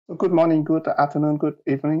Good morning, good afternoon, good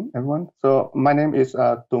evening, everyone. So my name is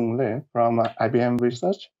Tung D from IBM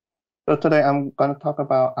Research. So today I'm going to talk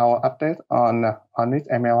about our update on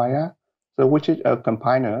Onnx-mlir, which is a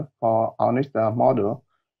compiler for Onnx model.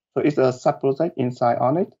 So it's a sub-project inside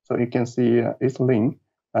Onnx. So you can see its link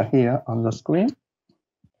here on the screen.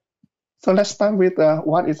 So let's start with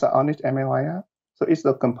what is Onnx-mlir. So it's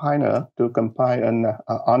a compiler to compile an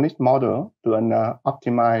Onnx model to an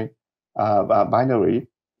optimized binary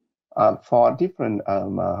for different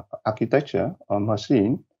architecture or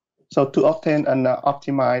machine. So to obtain an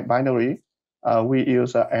optimized binary, we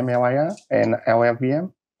use MLIR and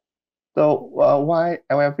LLVM. So why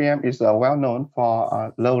LLVM is well known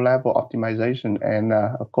for low-level optimization and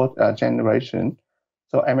code generation.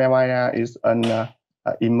 So MLIR is an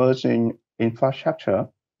emerging infrastructure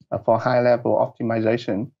for high-level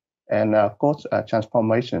optimization and code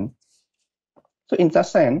transformation. So in that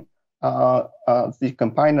sense, the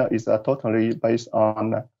compiler is totally based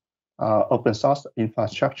on open source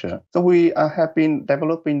infrastructure. So we have been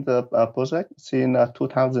developing the project since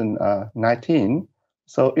 2019.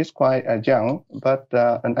 So it's quite young, but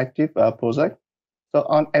an active project. So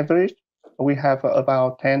on average, we have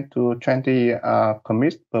about 10 to 20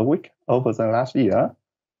 commits per week over the last year.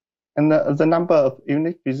 And the number of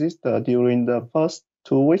unique visits during the first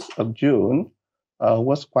 2 weeks of June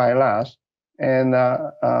was quite large. And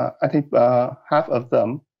I think half of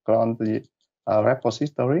them on the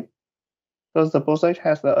repository. So the project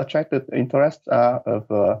has attracted interest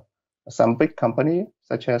of some big companies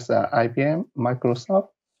such as IBM, Microsoft,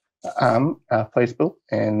 Facebook,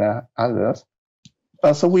 and others.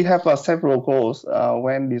 So we have several goals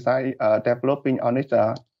when developing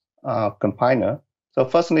Onnx compiler. So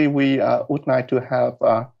firstly, we would like to have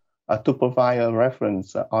to provide a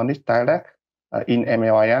reference Onnx dialect in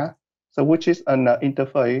MLIR. So which is an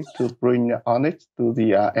interface to bring Onnx to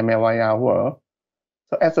the MLIR world.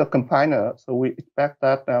 So as a compiler, so we expect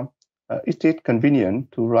that it is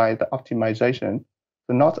convenient to write the optimization,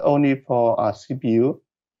 so not only for CPU,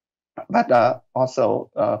 but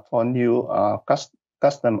also for new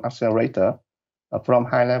custom accelerator from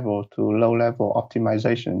high level to low level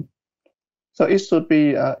optimization. So it should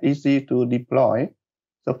be easy to deploy.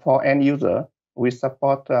 So for end user, we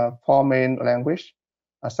support 4 main languages,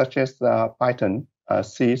 such as Python,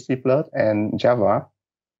 C, C++, and Java.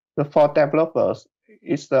 So for developers,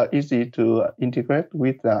 it's easy to integrate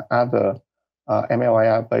with other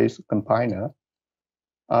MLIR-based compiler.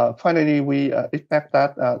 Finally, we expect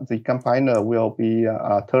that the compiler will be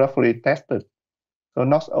thoroughly tested. So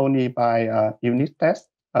not only by unit tests,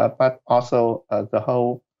 but also the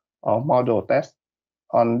whole model test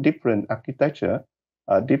on different architecture,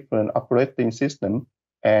 different operating system,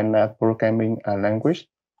 and programming language.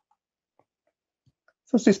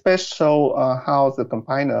 So this page shows how the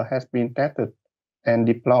compiler has been tested and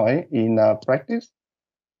deployed in practice.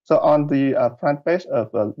 So on the front page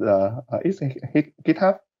of the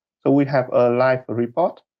GitHub, so we have a live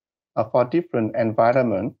report for different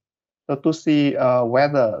environments. So to see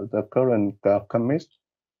whether the current commit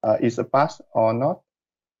is a pass or not.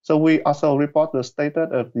 So we also report the status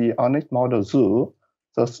of the Onnx model zoo.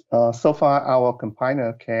 So far, our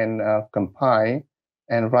compiler can compile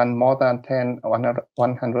and run more than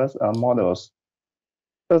 100 models.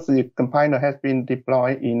 So the compiler has been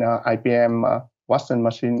deployed in IBM Watson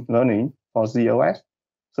machine learning for ZOS.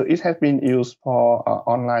 So it has been used for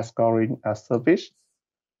online scoring service.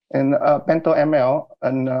 And BentoML,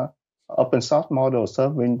 an open source model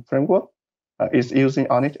serving framework, is using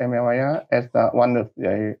Onnx-mlir as one of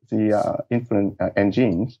the inference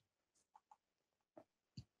engines.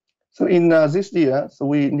 So in this year, so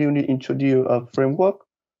we newly introduced a framework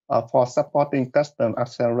for supporting custom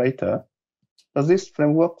accelerator. So this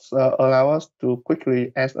framework allows us to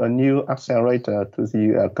quickly add a new accelerator to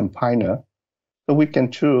the compiler. So we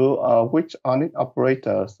can choose which Onnx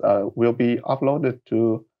operators will be uploaded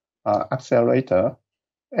to accelerator.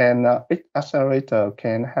 And each accelerator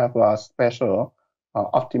can have a special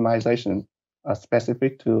optimization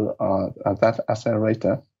specific to that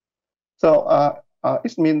accelerator. So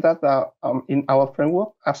it means that in our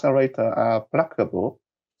framework, accelerators are pluggable,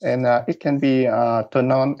 and it can be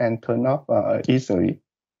turned on and turned off easily.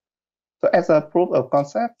 So as a proof of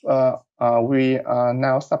concept, we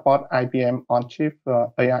now support IBM on-chip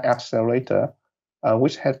AI accelerator,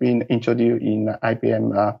 which has been introduced in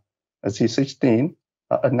IBM Z16,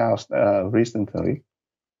 announced recently.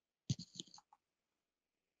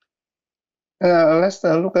 Let's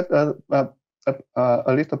look at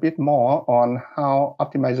a little bit more on how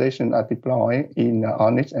optimization are deployed in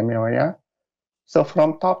Onnx-mlir. So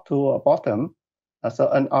from top to bottom, So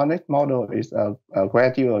an Onnx model is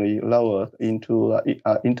gradually lowered into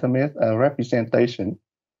intermediate representation,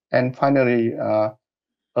 and finally a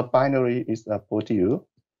binary is produced.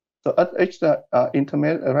 So at each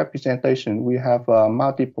intermediate representation, we have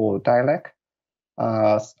multiple dialects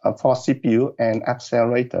for CPU and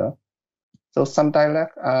accelerator. So some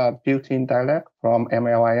dialects are built-in dialect from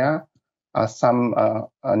MLIR, some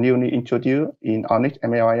newly introduced in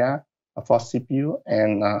Onnx-mlir for CPU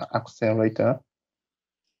and accelerator.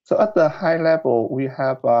 So at the high level, we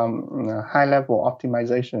have high-level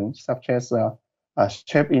optimization, such as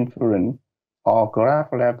shape inference or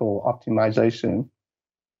graph-level optimization.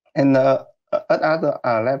 And at other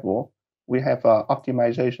level, we have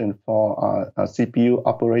optimization for CPU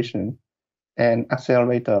operation and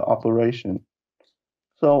accelerator operation.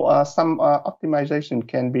 So some optimization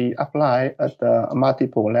can be applied at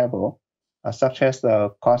multiple levels, such as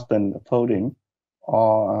constant folding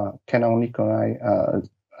or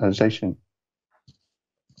canonicalization.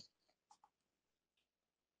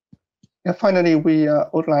 And finally, we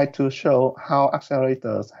would like to show how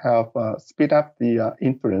accelerators help speed up the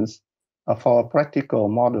inference for a practical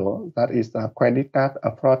model that is credit card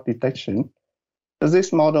fraud detection. So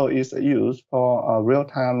this model is used for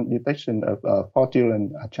real-time detection of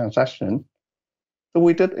fraudulent transactions. So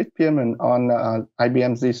we did experiment on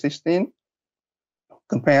IBM Z16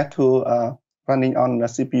 compared to running on the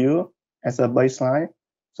CPU as a baseline.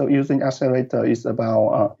 So using accelerator is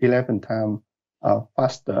about 11 times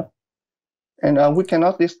faster. And we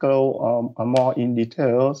cannot disclose more in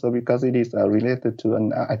detail, so because it is related to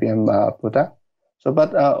an IBM product. So,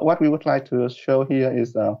 but what we would like to show here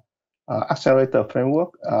is accelerator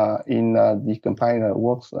framework in the compiler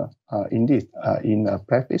works indeed in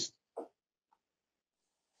practice.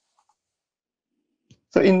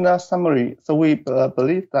 So in summary, so we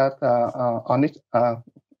believe that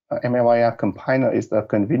Onnx-mlir compiler is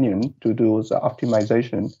convenient to do the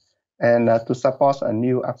optimization and to support a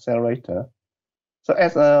new accelerator. So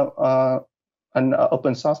as an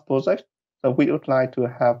open source project, so we would like to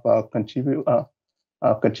have a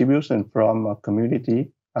contribution from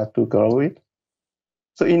community to grow it.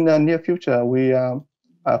 So in the near future, we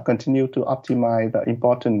continue to optimize the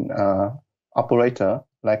important operator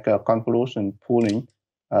like convolution, pooling,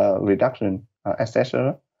 reduction,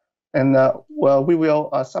 etc. And well, we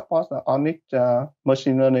will support the Onnx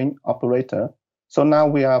machine learning operator. So now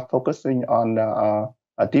we are focusing on a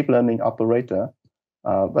deep learning operator.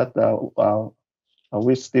 But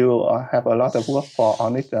we still have a lot of work for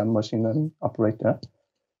Onnx machine learning operator.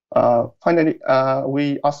 Finally,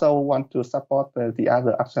 we also want to support the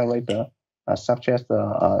other accelerator, such as the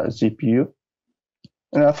GPU.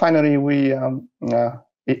 And finally, we in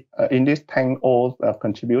this 10-old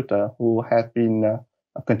contributor who has been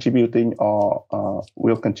contributing or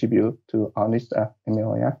will contribute to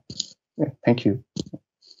Onnx-mlir. Thank you.